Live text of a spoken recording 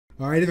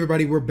Alright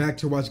everybody, we're back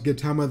to watch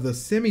Gintama, the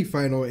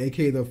semi-final,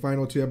 aka the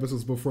final 2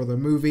 episodes before the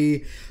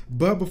movie.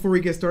 But before we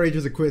get started,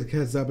 just a quick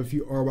heads up if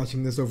you are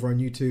watching this over on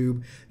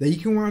YouTube, that you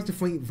can watch the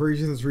full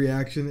versions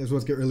reaction as well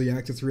as get early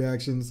access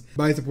reactions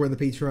by supporting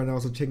the Patreon and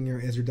also checking out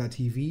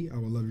Ezret.tv. I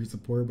would love your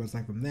support, but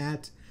aside from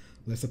that,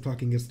 let's stop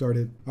talking and get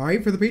started.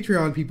 Alright, for the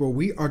Patreon people,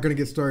 we are going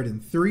to get started in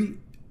 3,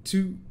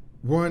 2,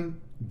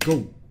 1,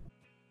 go!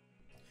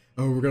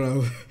 Oh, we're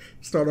going to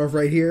start off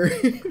right here.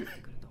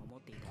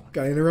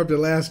 Got interrupted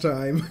last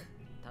time.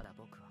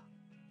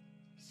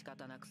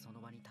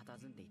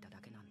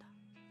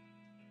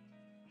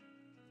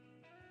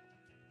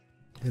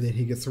 And then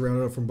he gets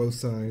surrounded up from both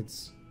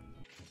sides.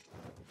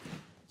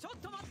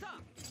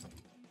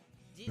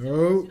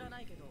 Oh.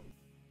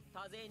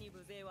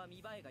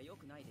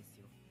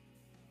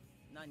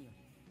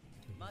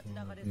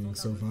 Being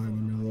so violent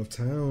in the middle of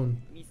town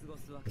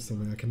is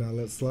something I cannot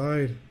let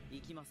slide.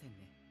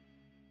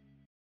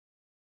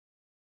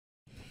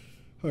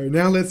 Alright,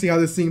 now let's see how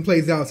this scene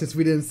plays out since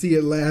we didn't see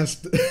it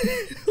last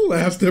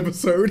last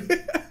episode.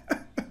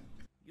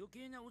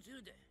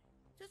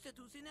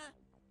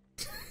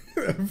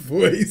 That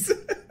voice.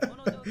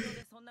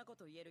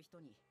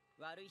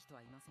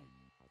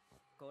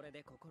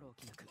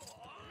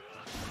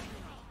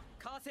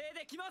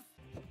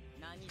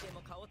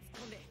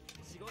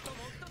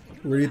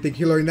 Where do you think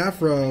he learned that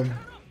from?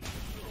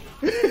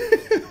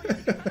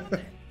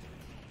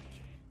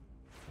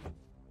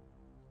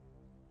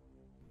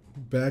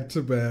 Back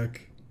to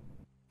back.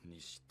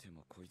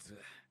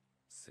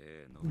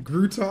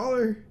 Grew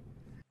taller.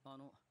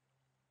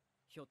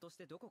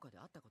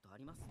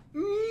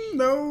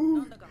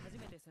 No.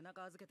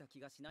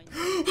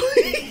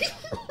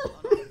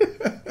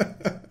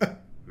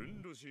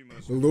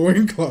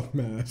 Loincloth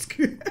mask.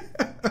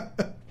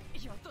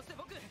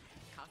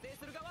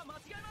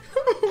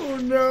 Oh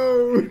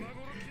no.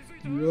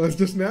 You realize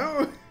just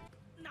now?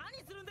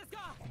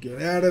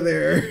 Get out of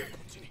there.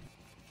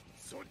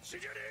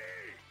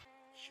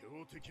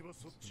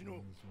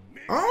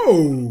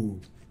 Oh!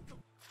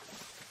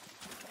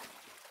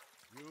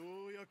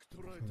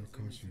 Oh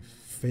gosh, you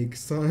fake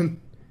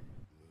son.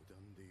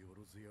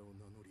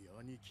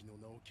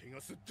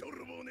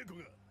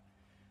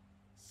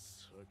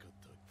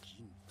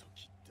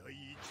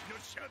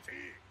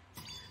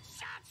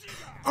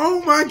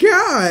 Oh my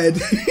god!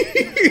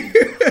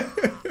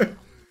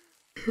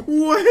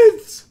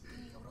 What?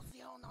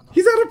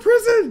 He's out of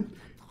prison!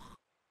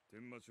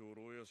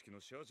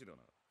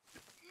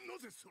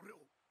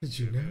 Did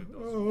you know?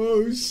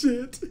 Oh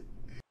shit.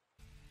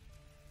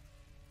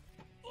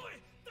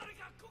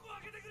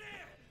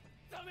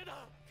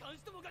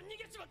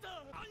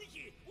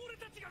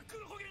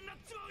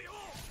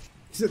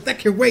 He said that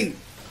can wait.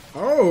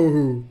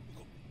 Oh.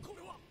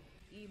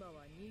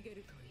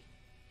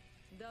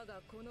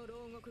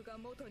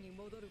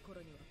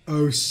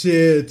 Oh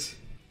shit.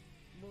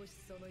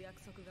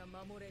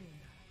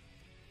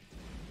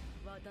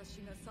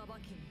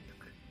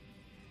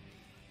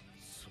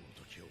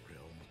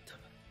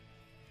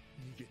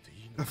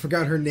 I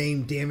forgot her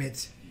name, damn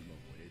it.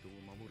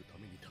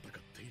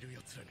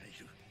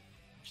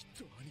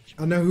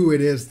 I know who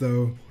it is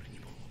though.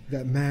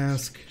 That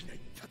mask.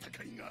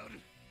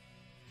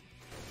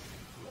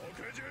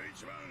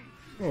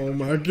 Oh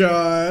my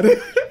god.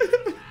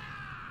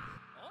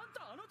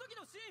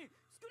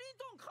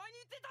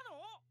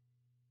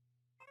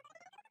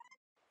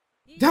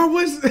 That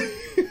was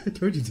I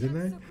told you, didn't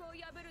I?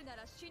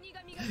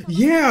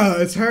 Yeah,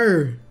 it's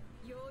her.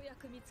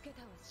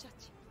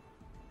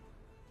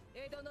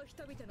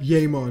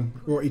 Yaemon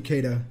or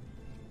Ikeda.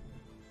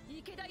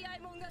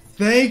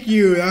 Thank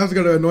you. That was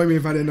gonna annoy me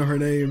if I didn't know her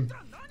name.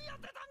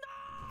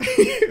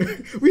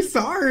 We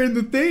saw her in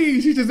the thing.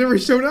 She just never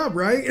showed up,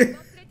 right?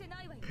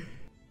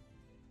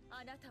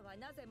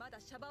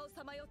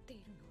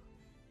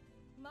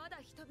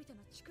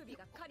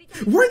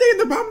 Were they in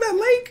the bottom of that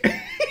lake?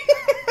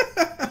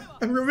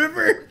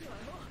 Remember?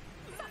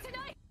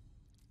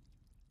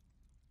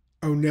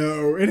 Oh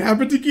no, it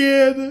happened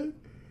again.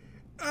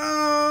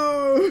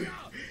 Oh.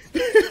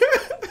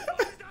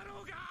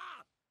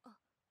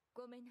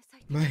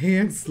 My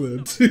hand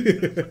slipped. Are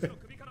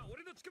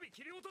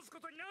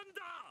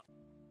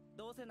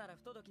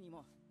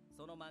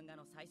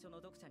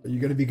you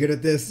gonna be good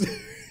at this?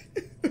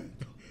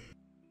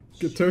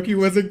 Katoki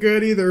wasn't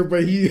good either,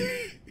 but he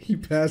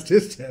passed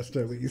his test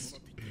at least.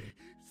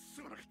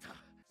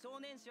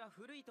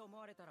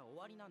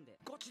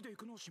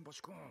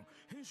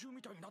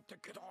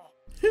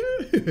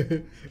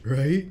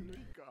 Right?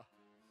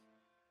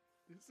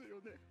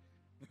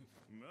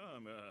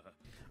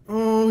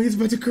 Oh, he's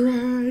about to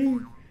cry.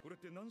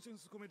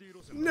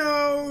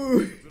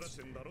 No!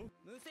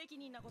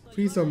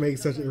 Please don't make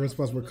such an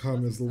irresponsible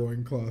comment as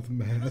loincloth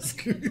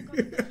mask.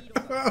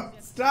 Oh,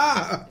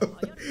 stop!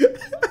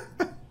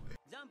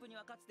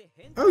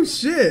 Oh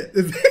shit!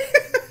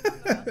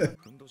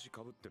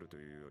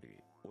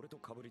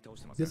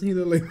 Doesn't he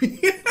look like me?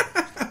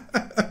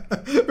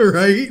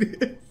 Right?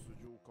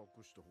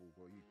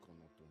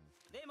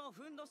 でも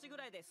ふんどしぐ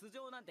らいで素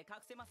性なんて隠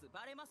せます。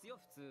バレますよ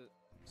普通。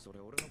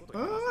I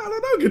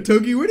don't know,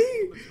 Gatoki, what do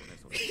you?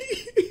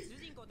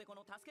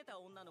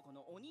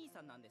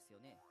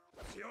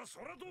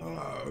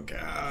 Oh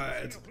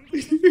God!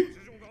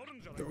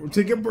 Don't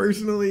take it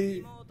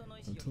personally.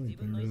 I'm telling you,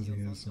 Peter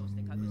doesn't have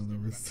some well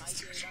over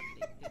sister.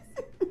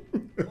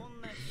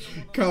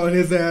 Calling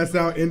his ass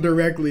out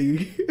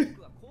indirectly.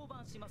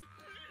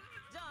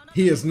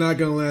 He is not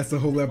gonna last a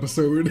whole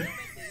episode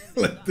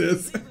like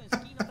this.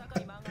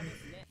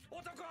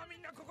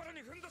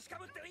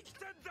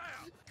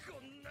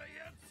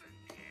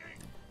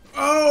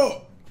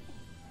 Oh!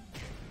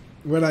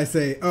 What'd I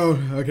say? Oh,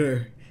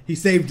 okay. He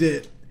saved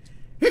it.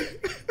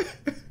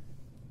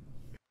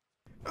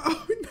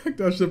 Oh, he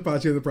knocked out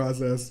Shinpachi in the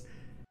process.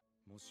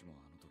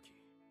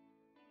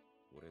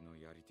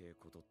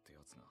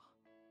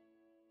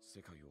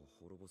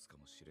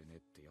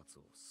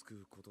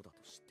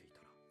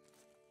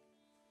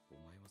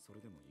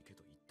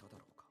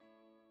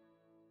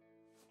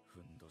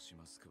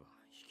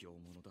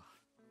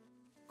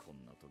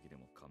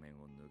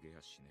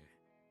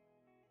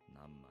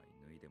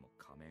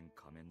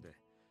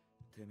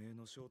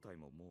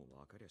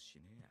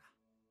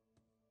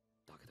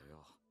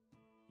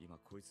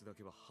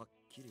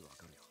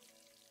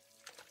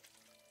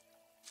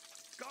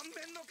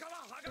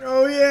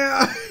 Oh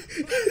yeah!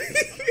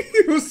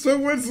 It was so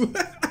much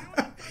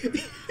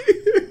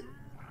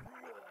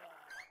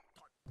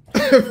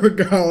I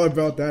forgot all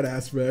about that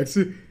aspect.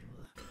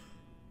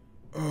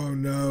 Oh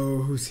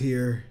no, who's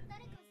here?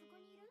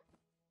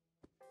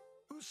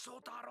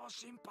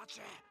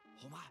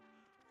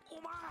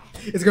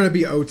 It's gonna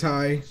be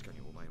Otai.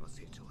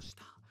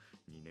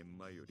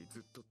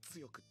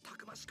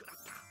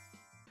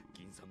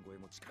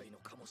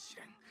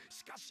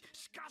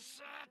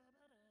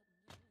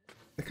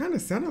 It kind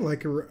of sounded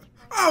like a...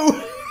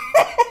 Oh!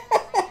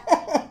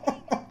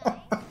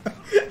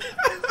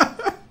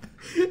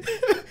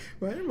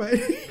 Why am I...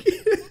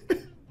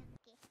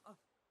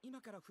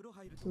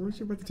 Weren't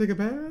you about to take a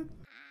bath?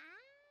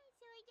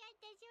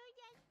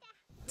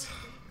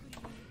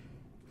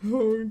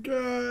 Oh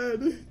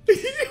God.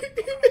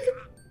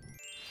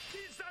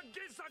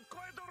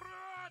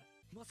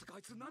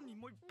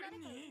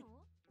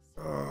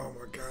 Oh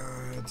my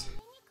God.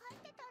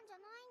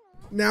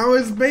 Now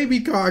it's baby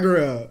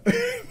Kagura.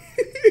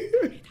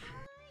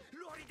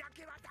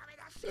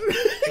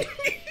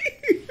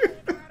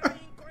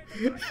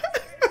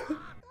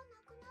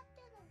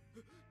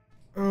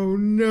 Oh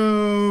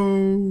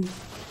no.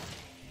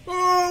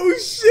 Oh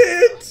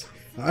shit.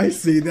 I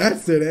see,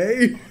 that's it,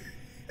 eh?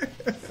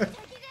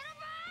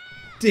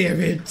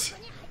 Damn it.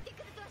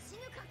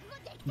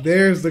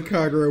 There's the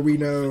Kagura we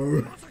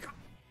know.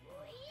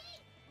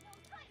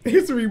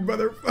 History,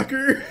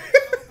 motherfucker.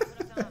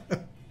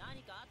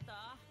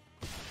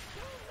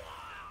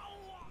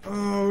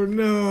 Oh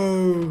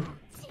no.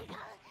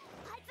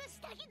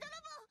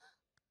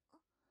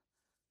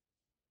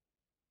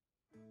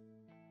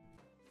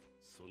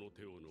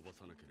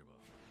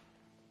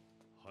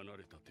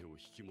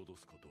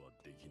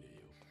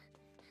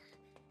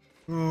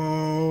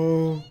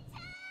 Oh.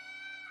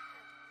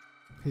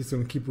 He's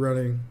gonna keep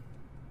running.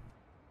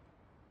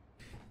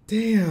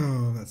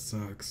 Damn, that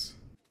sucks.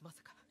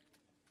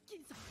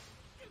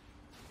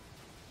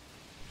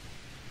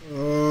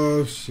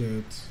 Oh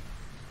shit.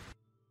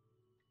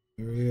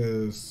 There he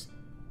is.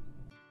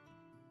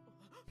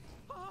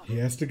 He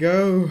has to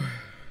go.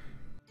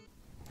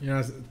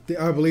 Yeah,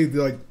 I believe,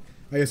 like,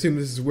 I assume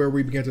this is where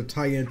we begin to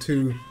tie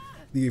into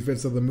the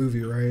events of the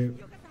movie, right?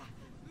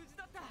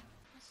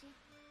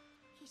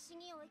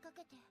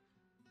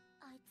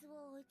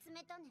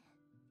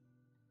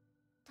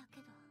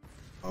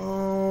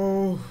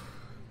 Oh.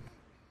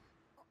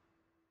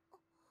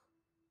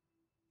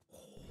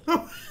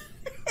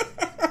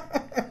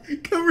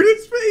 Covered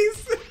his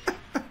face.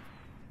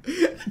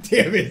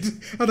 Damn it.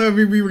 I thought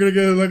we were gonna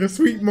get like a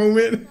sweet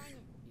moment.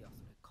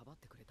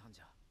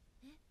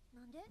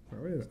 Why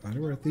would an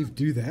underwear thief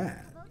do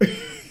that?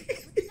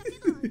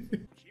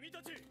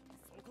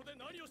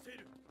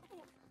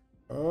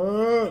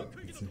 Oh,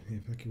 it's an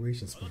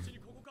evacuation spot.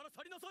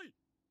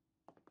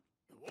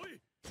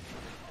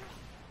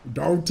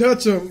 Don't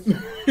touch him.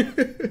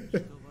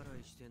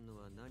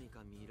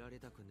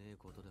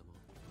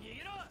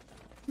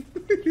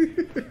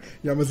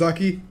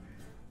 Yamazaki.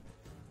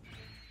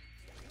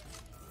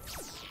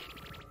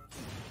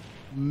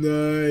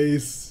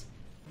 Nice.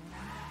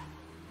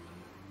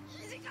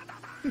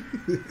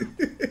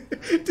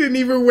 Didn't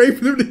even wait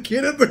for them to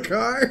get at the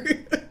car.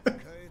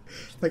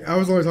 Like, I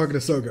was only talking to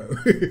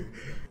Sogo.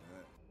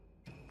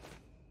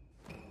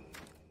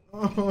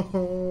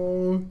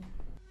 Oh.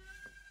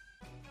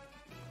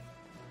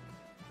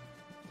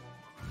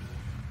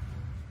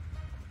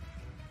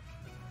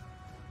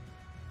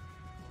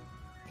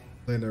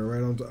 Landed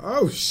right on.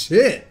 Oh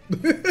shit!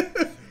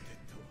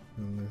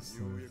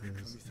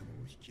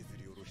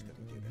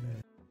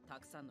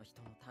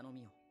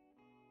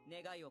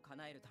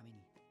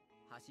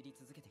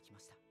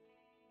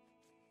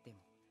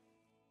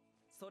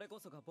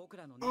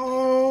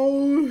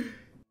 Oh.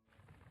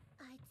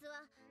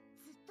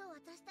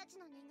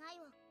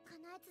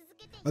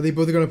 Are they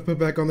both gonna put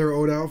back on their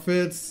old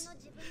outfits?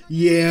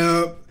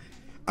 Yeah.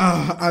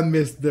 Ah, I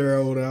missed their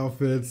old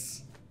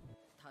outfits.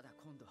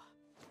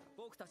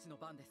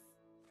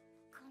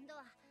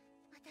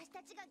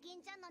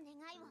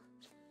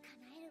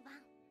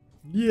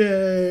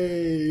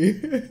 Yay!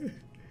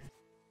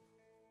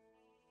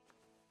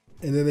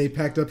 And then they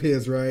packed up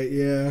his, right?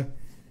 Yeah.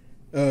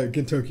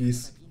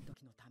 Gintoki's.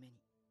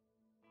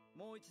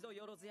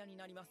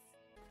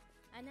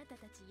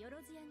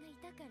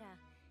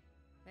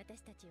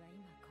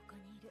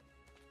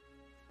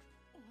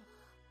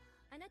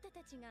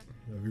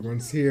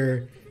 Everyone's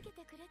here.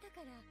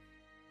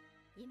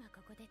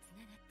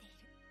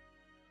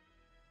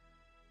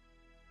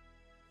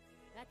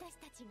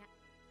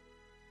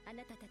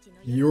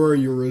 You're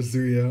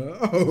Yorozuya.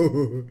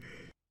 Oh.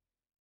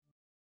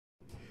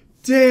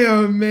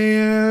 Damn,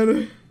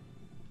 man.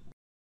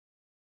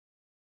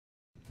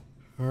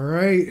 All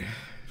right.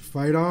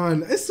 Fight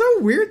on. It's so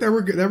weird that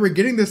we're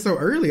getting this so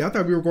early. I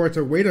thought we were going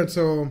to wait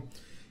until,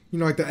 you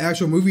know, like the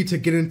actual movie to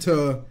get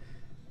into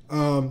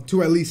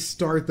to at least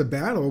start the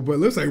battle, but it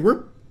looks like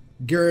we're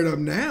gearing up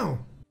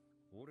now.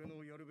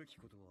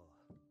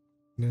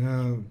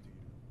 No.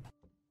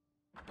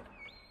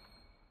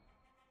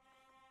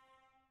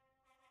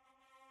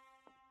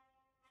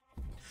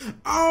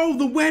 Oh,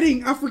 the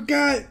wedding! I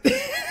forgot.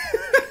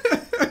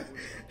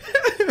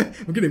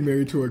 I'm getting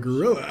married to a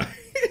gorilla.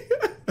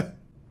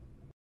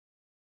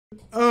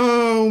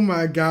 Oh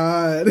my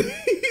god.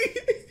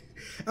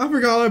 I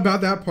forgot all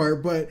about that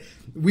part, but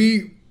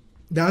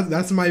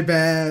that's my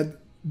bad.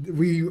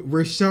 We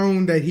were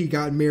shown that he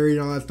got married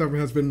and all that stuff and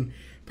has been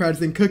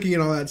practicing cooking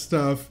and all that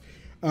stuff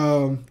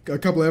a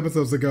couple of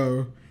episodes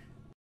ago.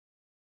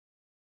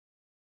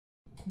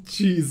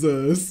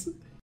 Jesus.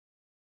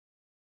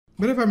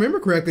 But if I remember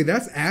correctly,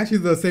 that's actually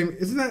the same.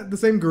 Isn't that the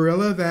same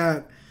gorilla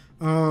that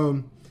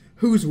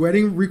whose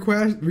wedding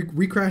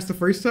recrashed the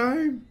first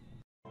time?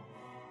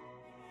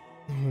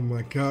 Oh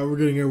my god, we're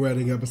getting a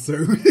wedding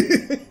episode.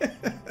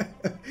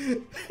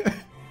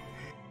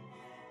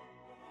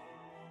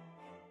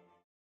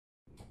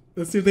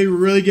 Let's see if they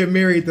really get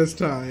married this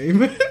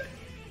time.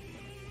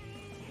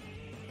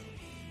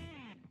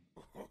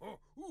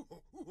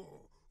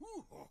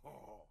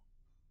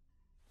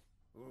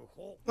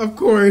 Of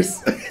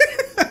course.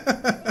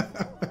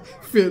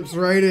 Fits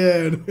right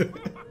in.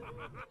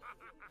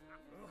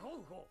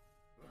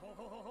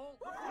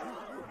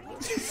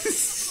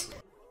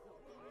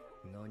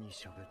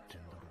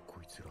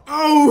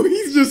 Oh,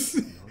 he's just...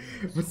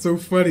 What's so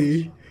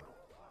funny?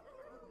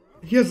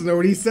 He doesn't know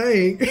what he's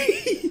saying.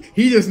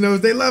 He just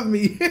knows they love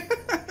me.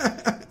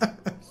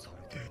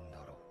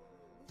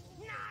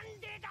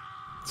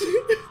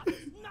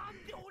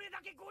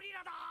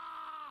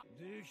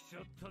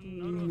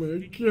 Oh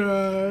my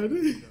god.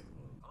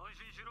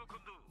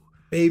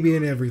 Baby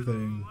and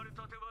everything.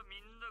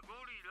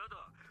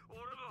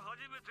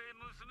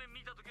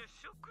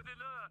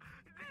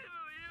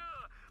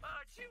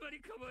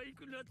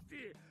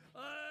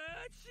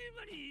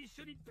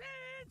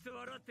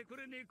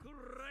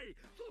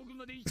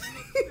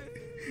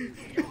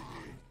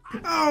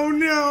 Oh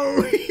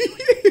no!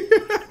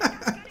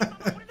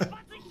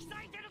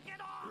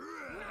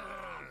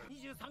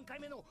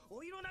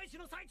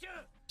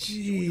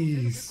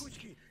 Jeez.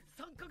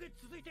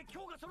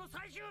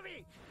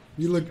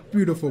 You look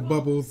beautiful,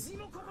 Bubbles.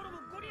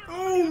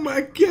 Oh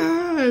my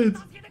god!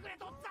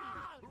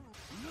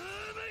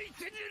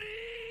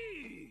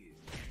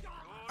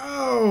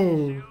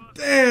 Oh,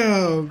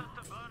 damn!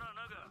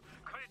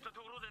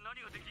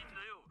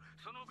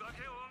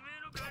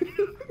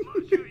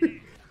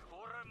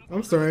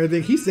 I'm sorry, I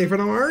think he's safer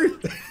on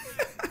Earth.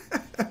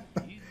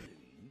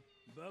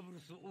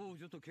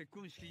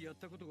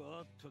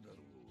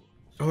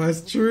 Oh,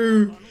 that's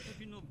true.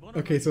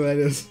 Okay, so that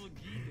is.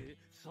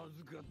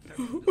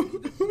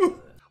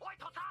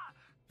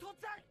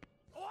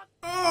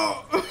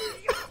 Oh!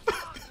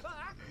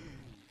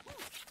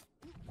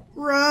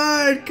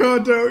 Right,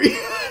 Koto.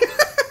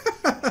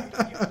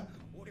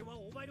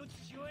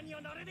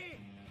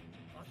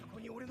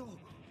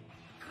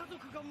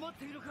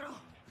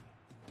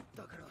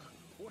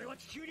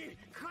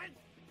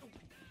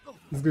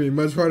 It's gonna be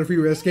much harder for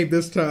you to escape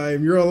this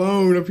time. You're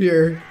alone up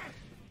here.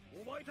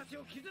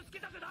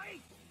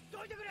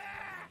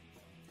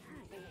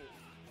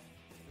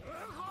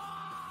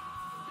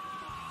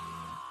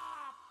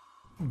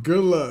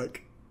 Good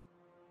luck.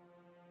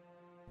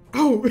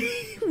 Oh,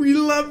 we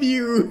love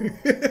you.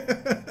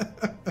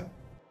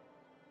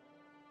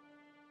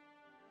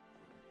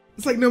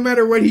 It's like no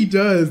matter what he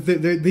does,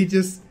 they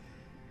just,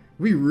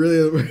 we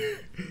really,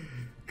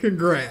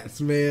 congrats,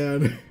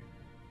 man.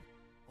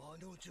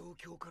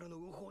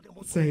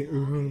 Saying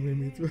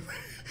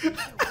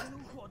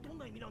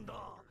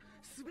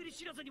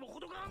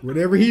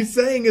whatever he's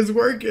saying is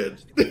working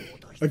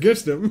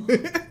against him.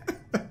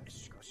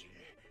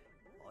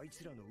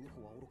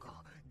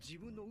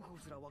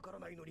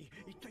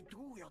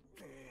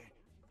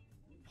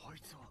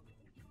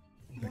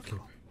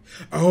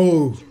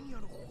 Oh,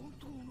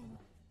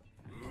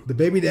 the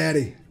baby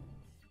daddy.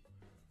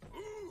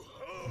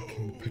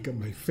 Came to pick up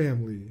my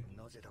family.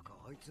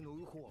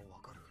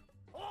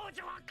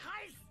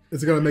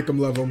 It's gonna make him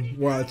love him.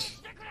 Watch.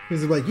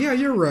 He's like, yeah,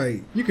 you're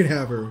right. You can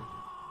have her.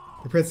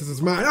 The princess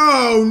is mine.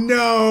 Oh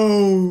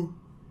no!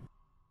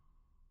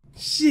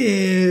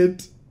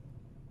 Shit!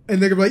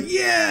 And they're gonna be like,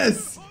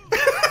 yes!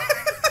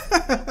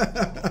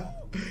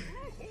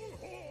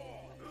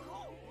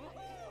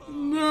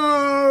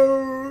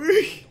 No!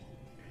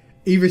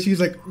 Even she's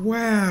like,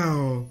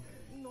 wow.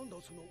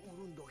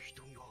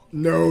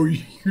 No,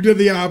 you did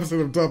the opposite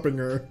of dumping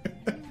her.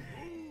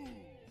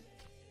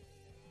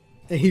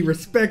 And he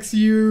respects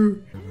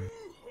you.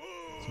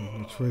 So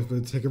no choice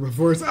but to take her by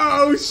force.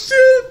 Oh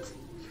shit!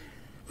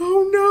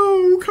 Oh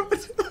no! God.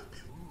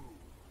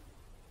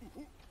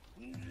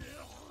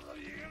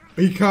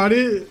 He caught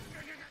it?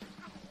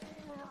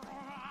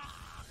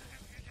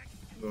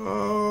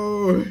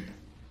 Oh.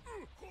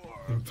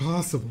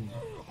 Impossible.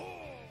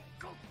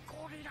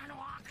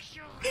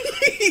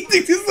 He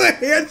thinks it's a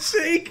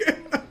handshake.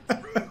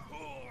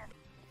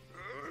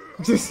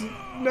 Just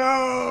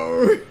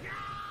no.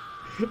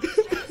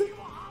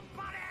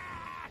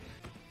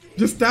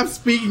 Just stop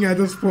speaking at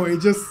this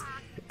point. Just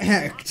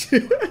act.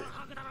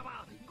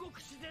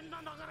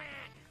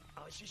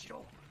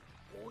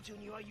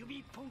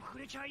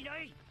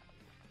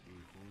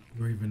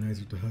 You're even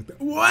nicer to hug.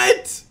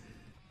 What?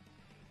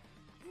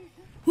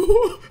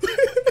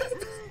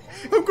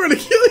 I'm gonna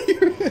kill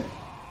you.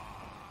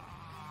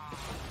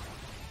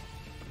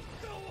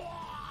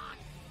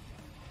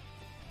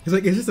 He's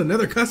like, is this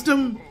another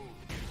custom?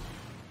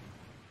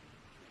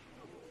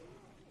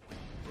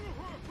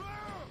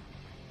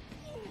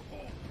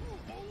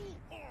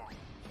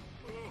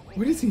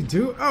 What does he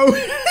do? Oh!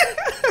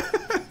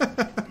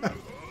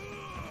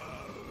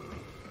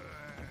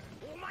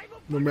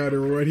 No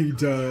matter what he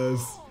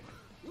does.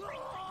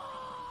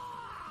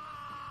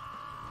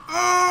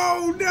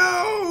 Oh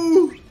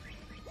no!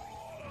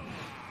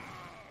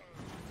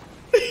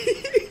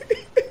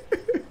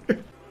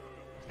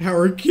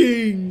 Our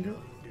king!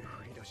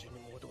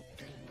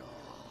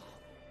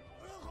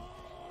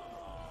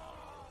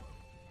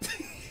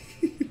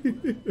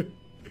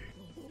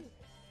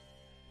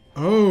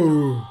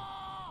 Oh!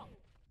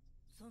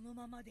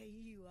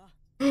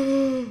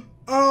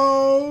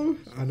 Oh!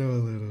 I know a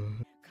little.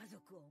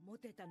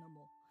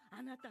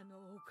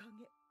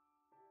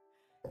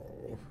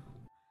 Oh.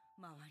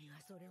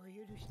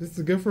 This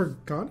is good for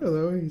Kondo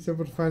though. He's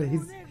able to find it.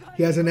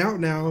 He has an out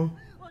now.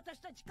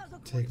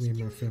 Take me and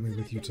my family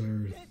with you to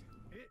Earth.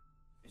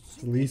 It's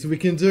the least we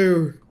can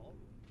do.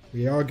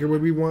 We all get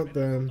what we want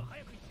then.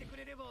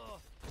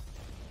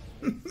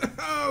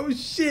 Oh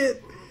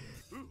shit!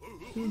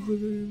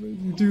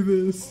 You do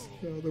this.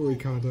 Out of the way,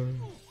 Kondo.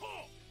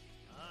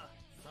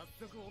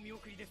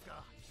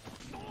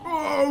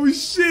 Oh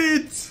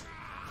shit!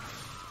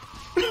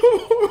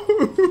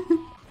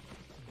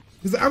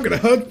 He's like, I'm gonna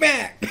hug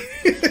back.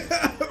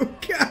 Oh,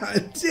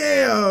 god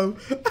damn!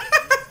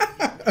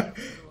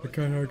 What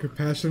kind of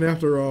compassion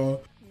after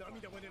all?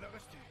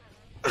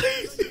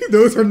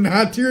 Those are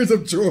not tears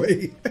of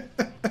joy.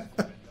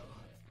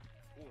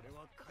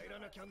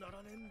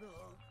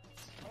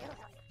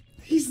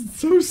 He's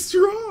so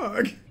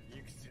strong.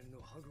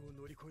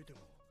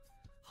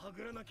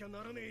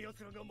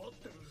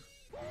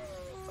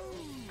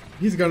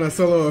 He's gonna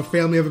solo a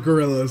family of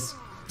gorillas.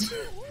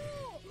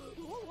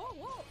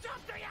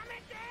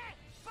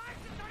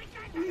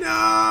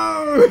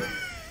 No!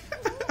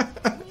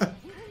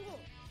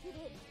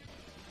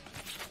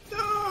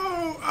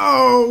 No!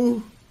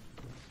 Oh!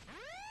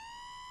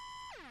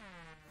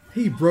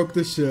 He broke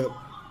the ship.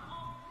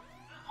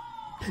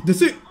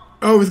 Does it?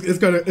 Oh,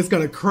 it's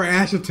gonna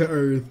crash into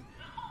Earth.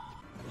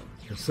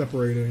 They're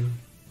separating.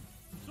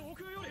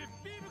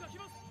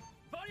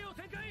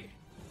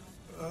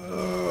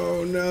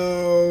 Oh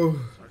no!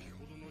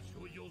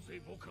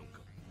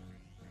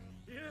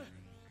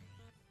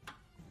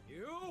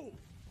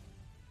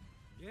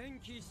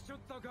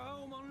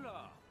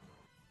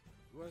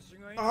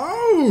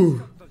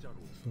 Oh!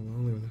 So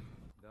lonely with it.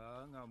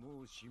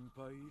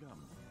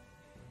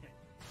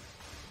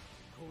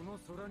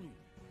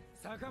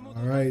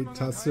 Alright,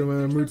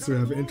 Tatsuma and Mutsu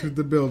have entered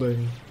the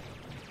building.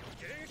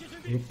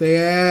 Whoop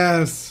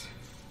their ass!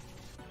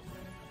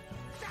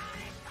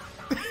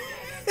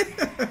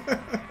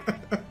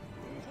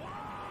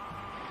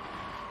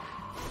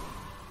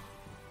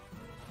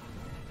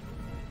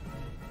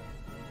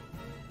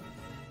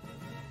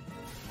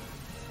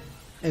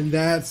 And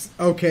that's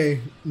okay.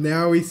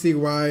 Now we see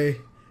why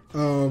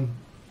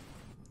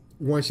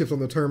one ship's on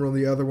the terminal,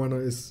 the other one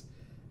is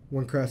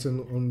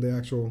crashing on the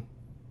actual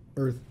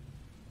Earth.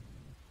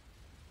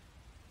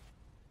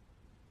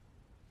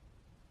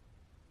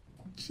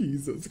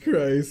 Jesus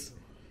Christ.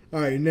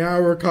 Alright,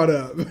 now we're caught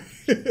up.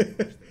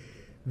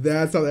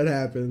 That's how that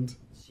happened.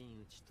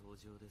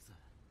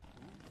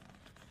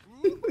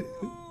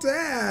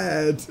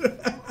 Dad!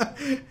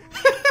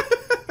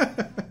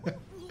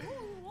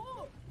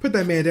 Put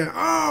that man down.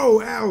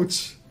 Oh,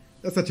 ouch!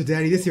 That's not your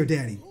daddy, this is your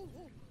daddy.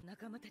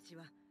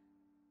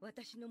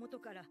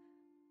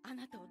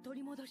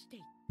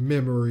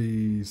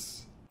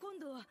 Memories.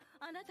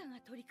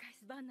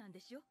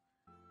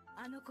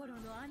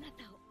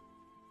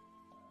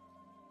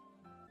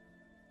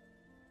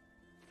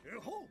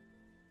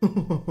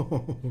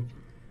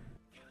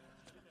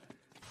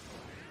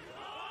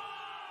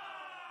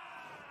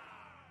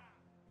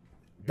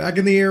 Back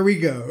in the air we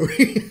go.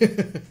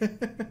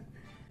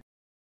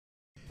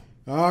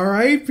 All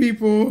right,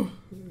 people.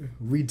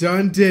 We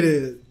done did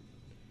it.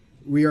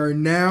 We are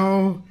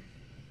now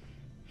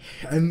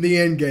in the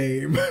end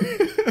game.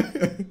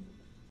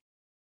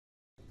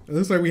 It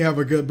looks like we have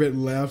a good bit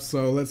left,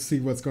 so let's see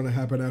what's going to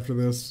happen after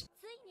this.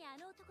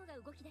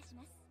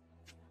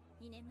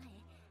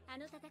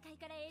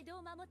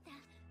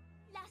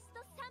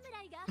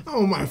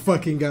 Oh my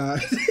fucking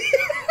god.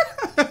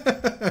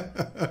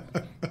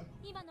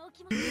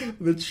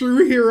 The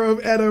true hero of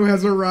Edo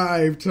has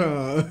arrived,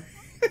 huh?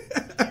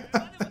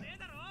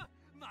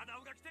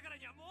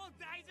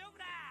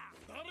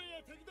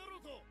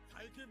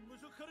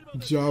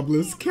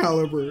 Jobless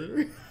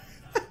Caliber.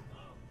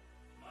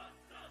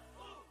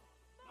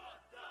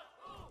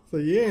 So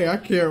yeah, I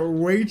can't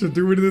wait to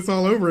do this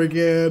all over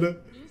again.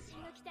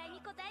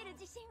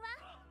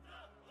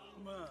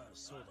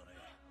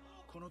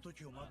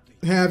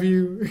 Have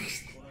you?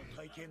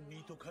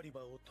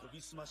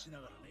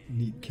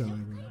 Neat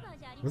Caliber.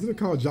 Wasn't it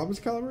called Jobless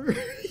Caliber?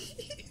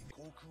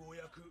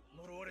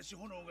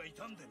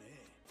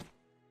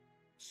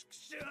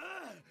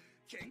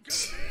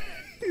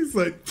 He's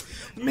like,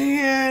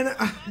 man,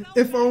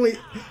 if only.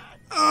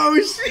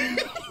 Oh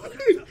shit!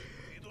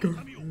 Go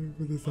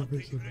for this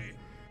salvation.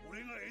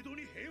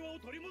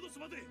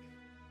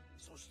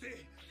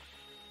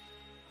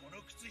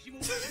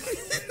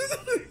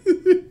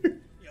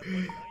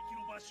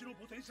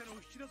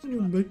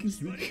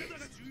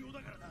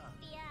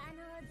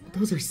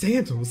 Those are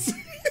sandals.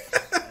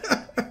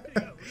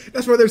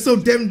 That's why they're so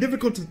damn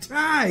difficult to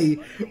tie.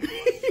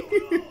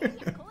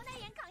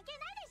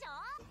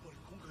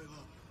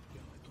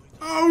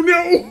 Oh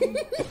no!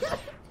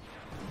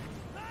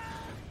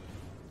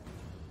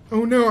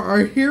 Oh no,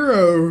 our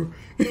hero!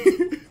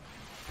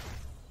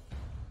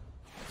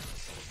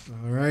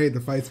 Alright, the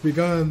fight's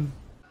begun.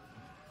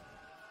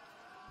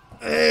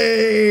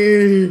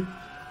 Hey!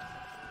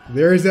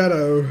 There's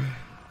Edo.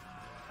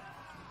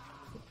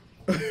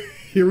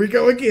 Here we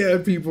go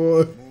again,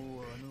 people.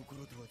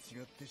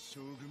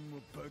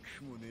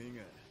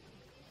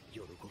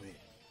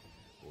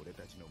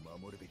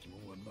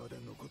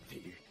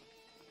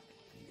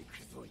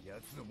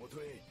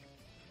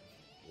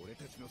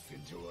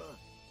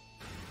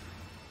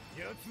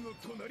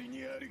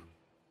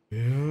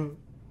 Yeah.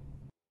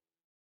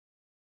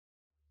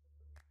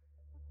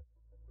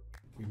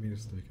 We made a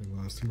mistake and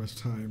lost too much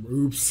time.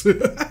 Oops.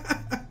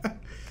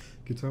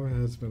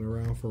 Gintama has been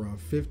around for around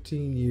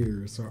 15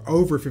 years, or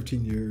over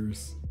 15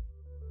 years.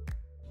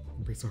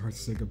 It breaks our hearts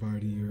to say goodbye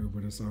to you,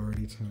 but it's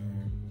already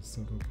time.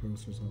 Subtle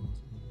posters on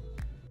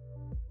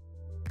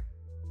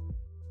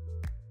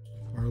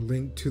our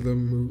link to the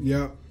movie.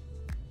 Yep.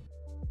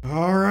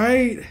 All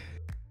right.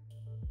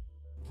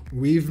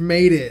 We've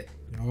made it.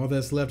 All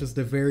that's left is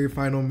the very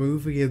final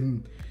movie,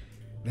 and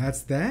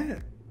that's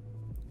that.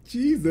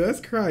 Jesus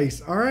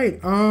Christ. All right.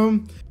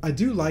 I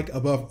do like,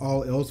 above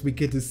all else, we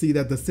get to see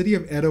that the city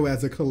of Edo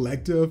as a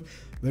collective,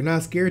 they're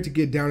not scared to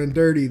get down and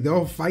dirty.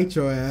 They'll fight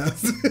your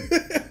ass.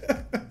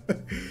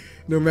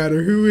 No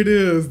matter who it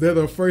is, they're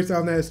the first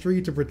on that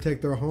street to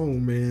protect their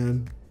home,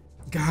 man.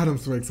 God, I'm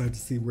so excited to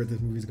see where this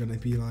movie's gonna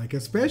be like,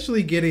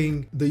 especially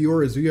getting the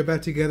Yoruzuya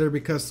back together,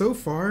 because so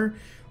far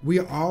we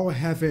all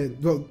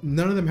haven't, well,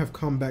 none of them have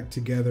come back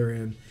together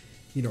and,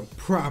 you know,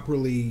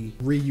 properly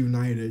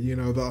reunited. You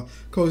know, the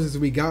closest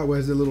we got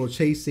was a little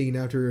chase scene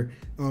after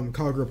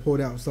Kagura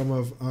pulled out some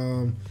of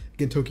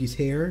Gintoki's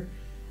hair.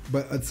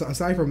 But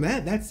aside from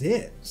that, that's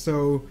it.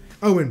 So,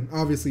 oh, and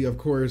obviously, of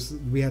course,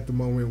 we had the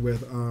moment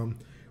with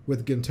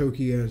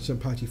Gintoki and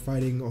Shinpachi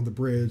fighting on the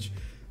bridge.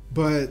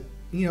 But,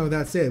 you know,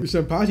 that's it.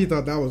 Shinpachi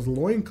thought that was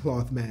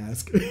loincloth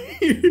mask.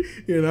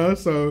 You know,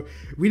 so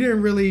we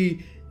didn't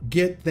really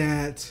get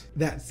that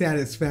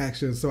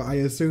satisfaction. So I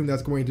assume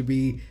that's going to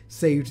be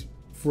saved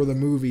for the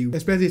movie,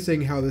 especially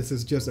seeing how this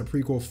is just a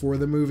prequel for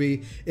the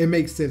movie. It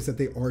makes sense that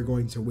they are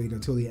going to wait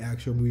until the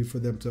actual movie for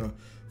them to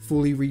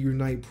fully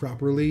reunite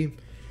properly.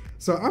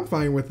 So I'm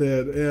fine with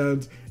it,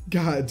 and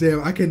god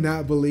damn, I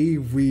cannot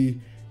believe we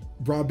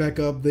brought back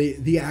up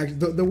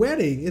the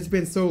wedding. It's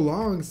been so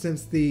long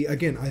since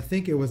again, I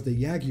think it was the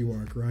Yagyu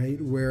arc, right?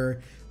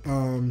 Where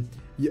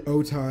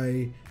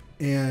Otai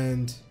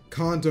and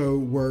Kondo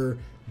were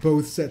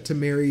both set to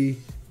marry,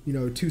 you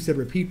know, two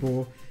separate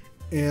people,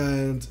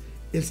 and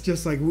it's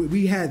just like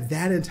we had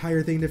that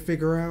entire thing to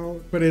figure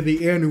out, but in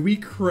the end we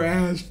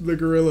crashed the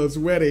gorilla's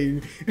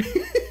wedding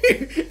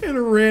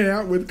and ran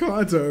out with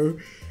Kanto,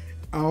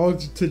 all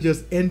to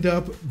just end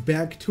up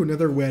back to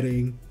another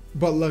wedding.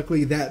 But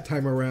luckily that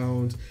time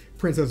around,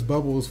 Princess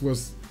Bubbles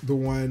was the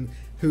one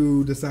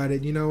who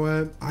decided, you know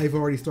what, I've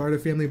already started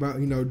a family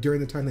about, you know, during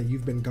the time that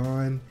you've been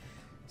gone,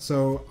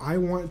 so I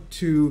want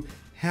to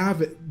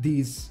have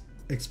these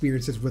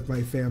experiences with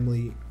my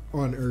family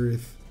on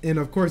Earth. And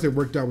of course, it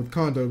worked out with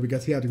Kondo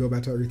because he had to go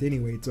back to Earth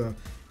anyway to,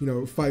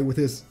 fight with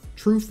his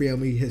true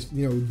family, the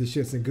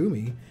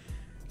Shinsengumi.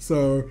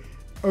 So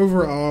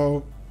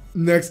overall,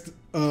 next,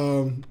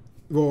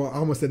 well, I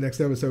almost said next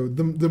episode,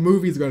 the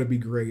movie is going to be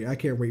great. I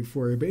can't wait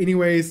for it. But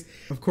anyways,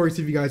 of course,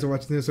 if you guys are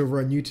watching this over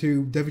on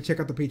YouTube, definitely check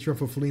out the Patreon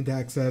for full length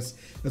access,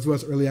 as well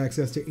as early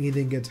access to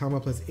anything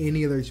Gintama, plus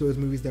any other shows,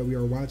 movies that we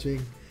are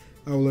watching.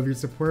 I will love your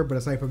support. But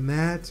aside from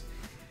that,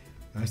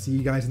 I see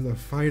you guys in the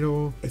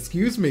final,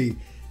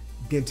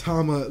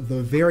 Gintama,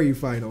 the very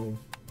final.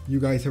 You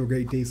guys have a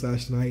great day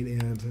 / night,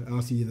 and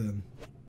I'll see you then.